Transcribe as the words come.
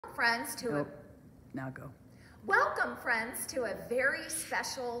friends, to Nope. Now go. welcome, friends, to a very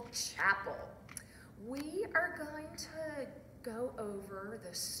special chapel. We are going to go over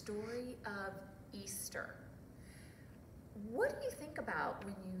the story of Easter. What do you think about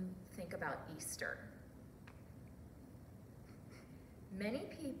when you think about Easter? Many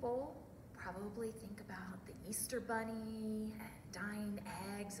people probably think about the Easter bunny and dying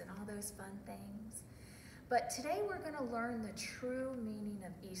eggs and all those fun things. But today we're going to learn the true meaning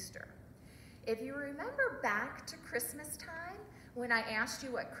of Easter. If you remember back to Christmas time, when I asked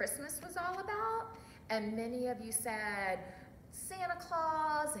you what Christmas was all about, and many of you said Santa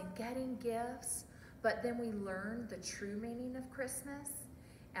Claus and getting gifts, but then we learned the true meaning of Christmas,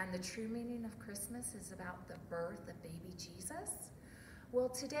 and the true meaning of Christmas is about the birth of baby Jesus. Well,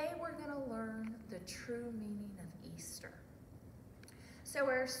 today we're going to learn the true meaning of Easter. So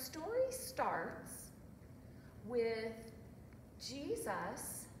our story starts with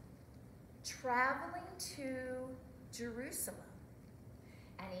Jesus traveling to Jerusalem.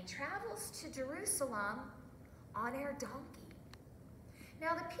 And he travels to Jerusalem on a donkey.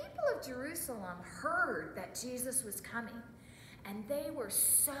 Now the people of Jerusalem heard that Jesus was coming, and they were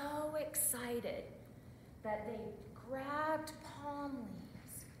so excited that they grabbed palm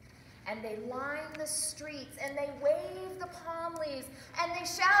leaves and they lined the streets and they waved the palm leaves and they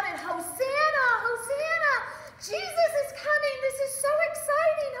shouted, "Hosanna, Hosanna! Jesus is coming! This is so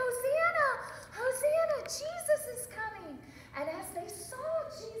exciting! Hosanna! Hosanna! Jesus is coming!" And as they saw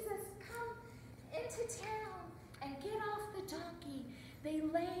Jesus come into town and get off the donkey, they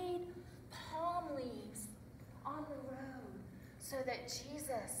laid palm leaves on the road so that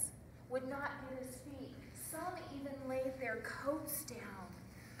Jesus would not get his feet. Some even laid their coats down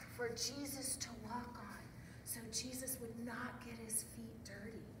for Jesus to walk on, so Jesus would not get his feet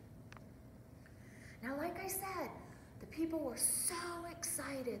dirty. Now, like I said, the people were so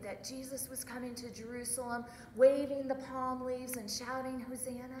excited that Jesus was coming to Jerusalem, waving the palm leaves and shouting,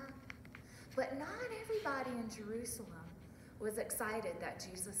 "Hosanna." But not everybody in Jerusalem was excited that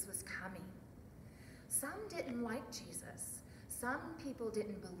Jesus was coming. Some didn't like Jesus. Some people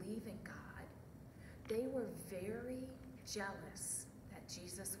didn't believe in God. They were very jealous that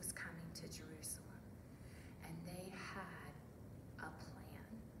Jesus was coming to Jerusalem.